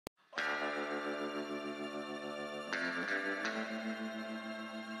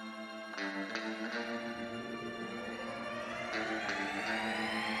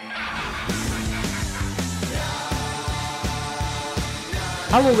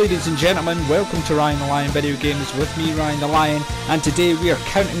Hello ladies and gentlemen, welcome to Ryan the Lion Video Games with me, Ryan the Lion, and today we are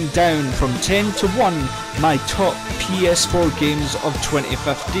counting down from 10 to 1 my top PS4 games of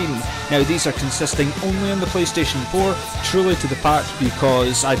 2015. Now these are consisting only on the PlayStation 4, truly to the fact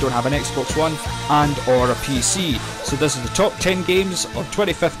because I don't have an Xbox One and or a PC. So this is the top 10 games of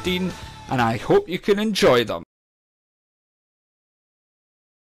 2015 and I hope you can enjoy them.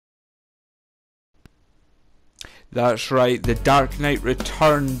 That's right, The Dark Knight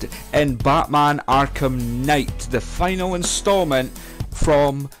returned in Batman Arkham Knight, the final installment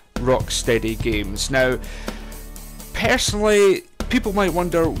from Rocksteady Games. Now, personally, people might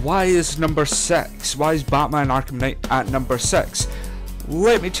wonder, why is number 6? Why is Batman Arkham Knight at number 6?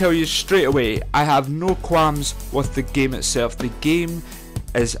 Let me tell you straight away, I have no qualms with the game itself. The game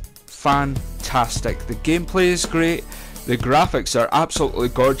is fantastic. The gameplay is great. The graphics are absolutely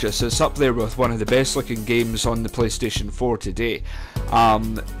gorgeous. It's up there with one of the best looking games on the PlayStation 4 today.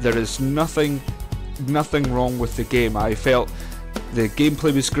 There is nothing wrong with the game. I felt the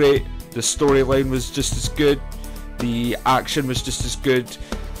gameplay was great, the storyline was just as good, the action was just as good.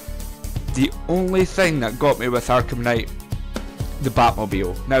 The only thing that got me with Arkham Knight, the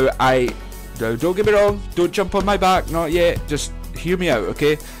Batmobile. Now don't get me wrong, don't jump on my back, not yet, just hear me out,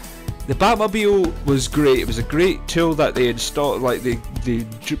 okay? The Batmobile was great. It was a great tool that they installed, like they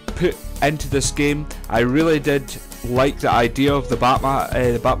put into this game. I really did like the idea of the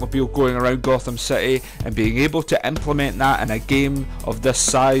Batmobile going around Gotham City and being able to implement that in a game of this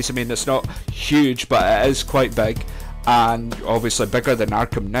size. I mean, it's not huge, but it is quite big, and obviously bigger than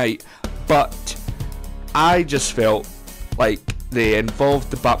Arkham Knight. But I just felt like they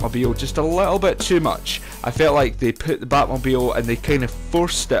involved the Batmobile just a little bit too much. I felt like they put the Batmobile and they kind of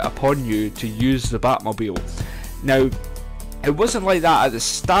forced it upon you to use the Batmobile. Now, it wasn't like that at the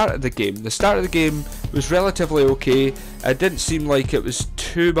start of the game. The start of the game was relatively okay. It didn't seem like it was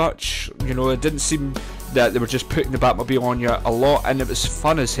too much, you know, it didn't seem that they were just putting the Batmobile on you a lot, and it was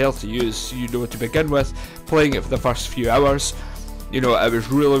fun as hell to use, you know, to begin with. Playing it for the first few hours, you know, it was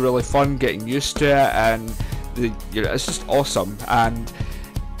really fun getting used to it, and you know, it's just awesome. And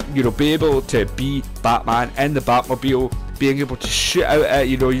you know, be able to be Batman in the Batmobile, being able to shoot out at,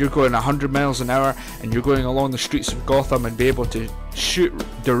 you know, you're going 100 miles an hour and you're going along the streets of Gotham, and be able to shoot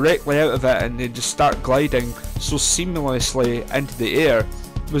directly out of it and then just start gliding so seamlessly into the air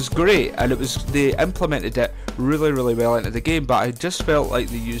was great. And they implemented it really well into the game, but I just felt like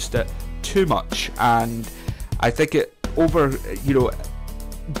they used it too much, and I think it you know,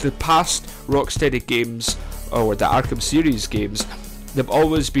 the past Rocksteady games or the Arkham series games, they've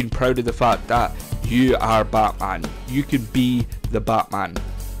always been proud of the fact that you are Batman. You could be the Batman.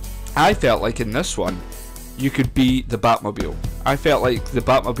 I felt like in this one, you could be the Batmobile. I felt like the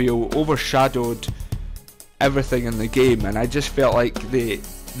Batmobile overshadowed everything in the game, and I just felt like they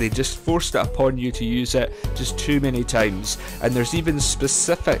just forced it upon you to use it just too many times. And there's even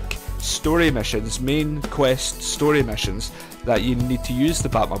specific story missions, main quest story missions, that you need to use the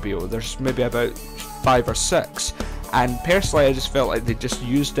Batmobile. There's maybe about 5 or 6. And personally, I just felt like they just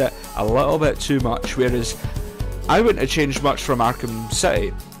used it a little bit too much, whereas I wouldn't have changed much from Arkham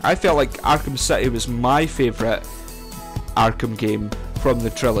City. I felt like Arkham City was my favourite Arkham game from the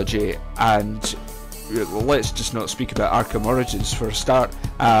trilogy, and let's just not speak about Arkham Origins for a start.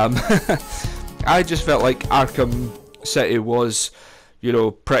 I just felt like Arkham City was, you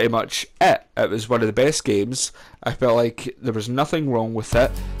know, pretty much it. It was one of the best games. I felt like there was nothing wrong with it.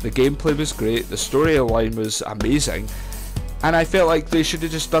 The gameplay was great, the storyline was amazing, and I felt like they should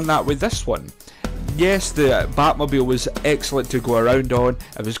have just done that with this one. Yes, the Batmobile was excellent to go around on,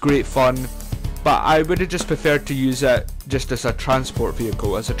 it was great fun, but I would have just preferred to use it just as a transport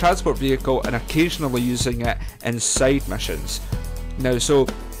vehicle, and occasionally using it in side missions. Now, so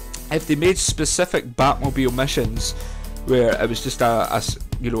if they made specific Batmobile missions where it was just a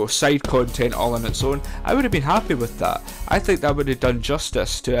you know, side content all on its own, I would have been happy with that. I think that would have done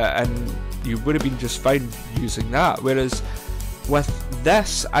justice to it, and you would have been just fine using that. Whereas with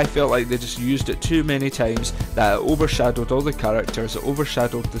this, I felt like they just used it too many times, that it overshadowed all the characters, it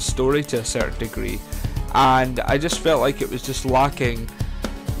overshadowed the story to a certain degree, and I just felt like it was just lacking,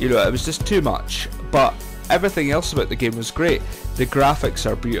 you know, it was just too much. But everything else about the game was great. The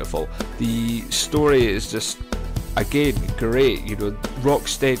graphics are beautiful, the story is just, again, great. You know,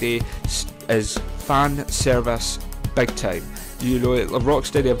 Rocksteady is fan service big time. You know,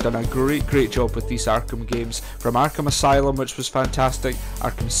 Rocksteady have done a great job with these Arkham games. From Arkham Asylum, which was fantastic,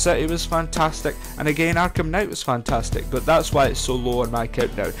 Arkham City was fantastic, and again Arkham Knight was fantastic, but that's why it's so low on my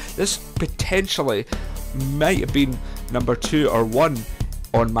countdown. This potentially might have been number 2 or 1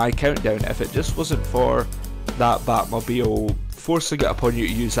 on my countdown if it just wasn't for that Batmobile forcing it upon you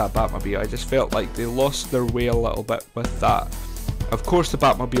to use that Batmobile. I just felt like they lost their way a little bit with that. Of course the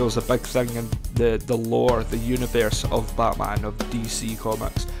Batmobile is a big thing in the lore, the universe of Batman, of DC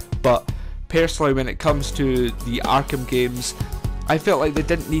Comics, but personally when it comes to the Arkham games, I felt like they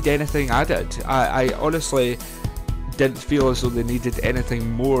didn't need anything added. I honestly didn't feel as though they needed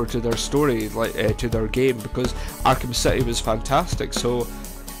anything more to their story, like to their game, because Arkham City was fantastic, so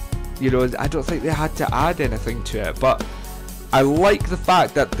you know, I don't think they had to add anything to it. But I like the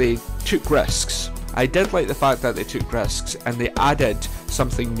fact that they took risks. I did like the fact that they took risks and they added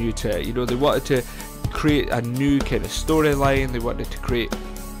something new to it. You know, they wanted to create a new kind of storyline, they wanted to create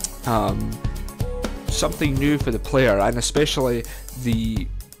something new for the player, and especially the,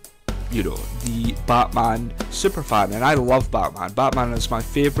 you know, the Batman superfan. And I love Batman. Batman is my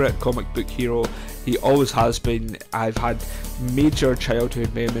favourite comic book hero. He always has been. I've had major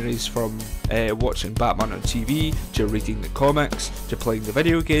childhood memories from watching Batman on TV, to reading the comics, to playing the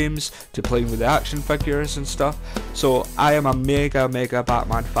video games, to playing with the action figures and stuff. So I am a mega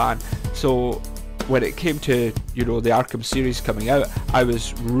Batman fan. So when it came to, you know, the Arkham series coming out, I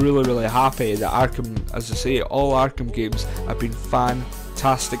was really happy that Arkham, as I say, all Arkham games have been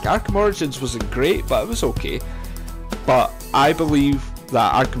fantastic. Arkham Origins wasn't great, but it was okay. But I believe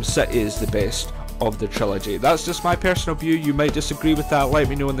that Arkham City is the best of the trilogy. That's just my personal view. You might disagree with that. Let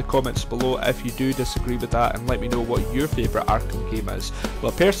me know in the comments below if you do disagree with that, and let me know what your favourite Arkham game is.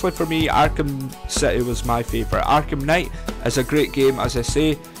 Well, personally for me, Arkham City was my favourite. Arkham Knight is a great game, as I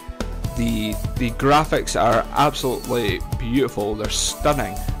say. The graphics are absolutely beautiful. They're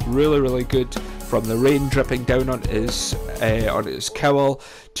stunning, really good, from the rain dripping down on his cowl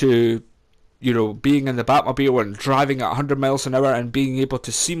to, you know, being in the Batmobile and driving at 100 miles an hour and being able to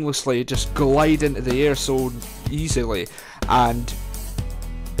seamlessly just glide into the air so easily. And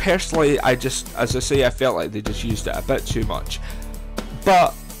personally, as I say, I felt like they just used it a bit too much.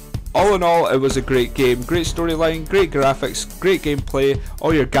 But all in all, it was a great game, great storyline, great graphics, great gameplay.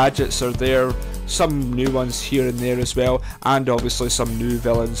 All your gadgets are there, some new ones here and there as well, and obviously some new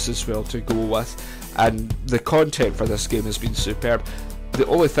villains as well to go with. And the content for this game has been superb. The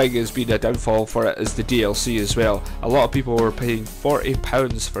only thing has been a downfall for it is the DLC as well. A lot of people were paying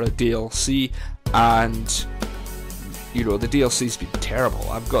 £40 for a DLC, and you know, the DLC's been terrible.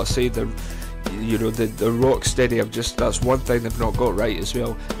 I've got to say, the Rocksteady have just, that's one thing they've not got right as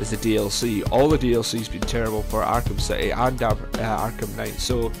well, is the DLC. All the DLC's been terrible for Arkham City and Arkham Knight.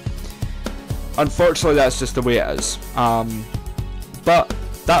 So unfortunately, that's just the way it is. But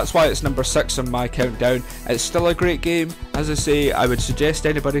that's why it's number 6 on my countdown. It's still a great game. As I say, I would suggest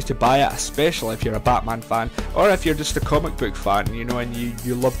anybody to buy it, especially if you're a Batman fan, or if you're just a comic book fan, you know, and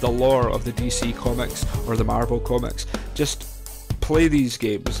you love the lore of the DC comics or the Marvel comics. Just play these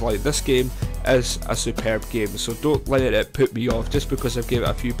games. Like, this game is a superb game, so don't let it put me off just because I've given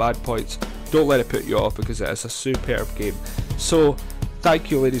it a few bad points. Don't let it put you off, because it is a superb game. So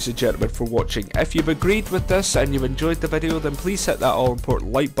thank you, ladies and gentlemen, for watching. If you've agreed with this and you've enjoyed the video, then please hit that all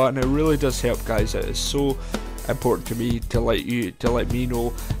important like button. It really does help, guys. It is so important to me to let me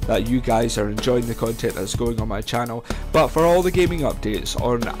know that you guys are enjoying the content that's going on my channel. But for all the gaming updates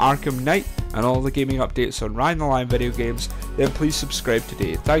on Arkham Knight and all the gaming updates on Ryan the Lion video games, then please subscribe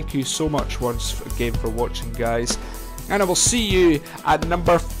today. Thank you so much once again for watching, guys, and I will see you at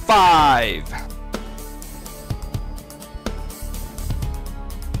number 5.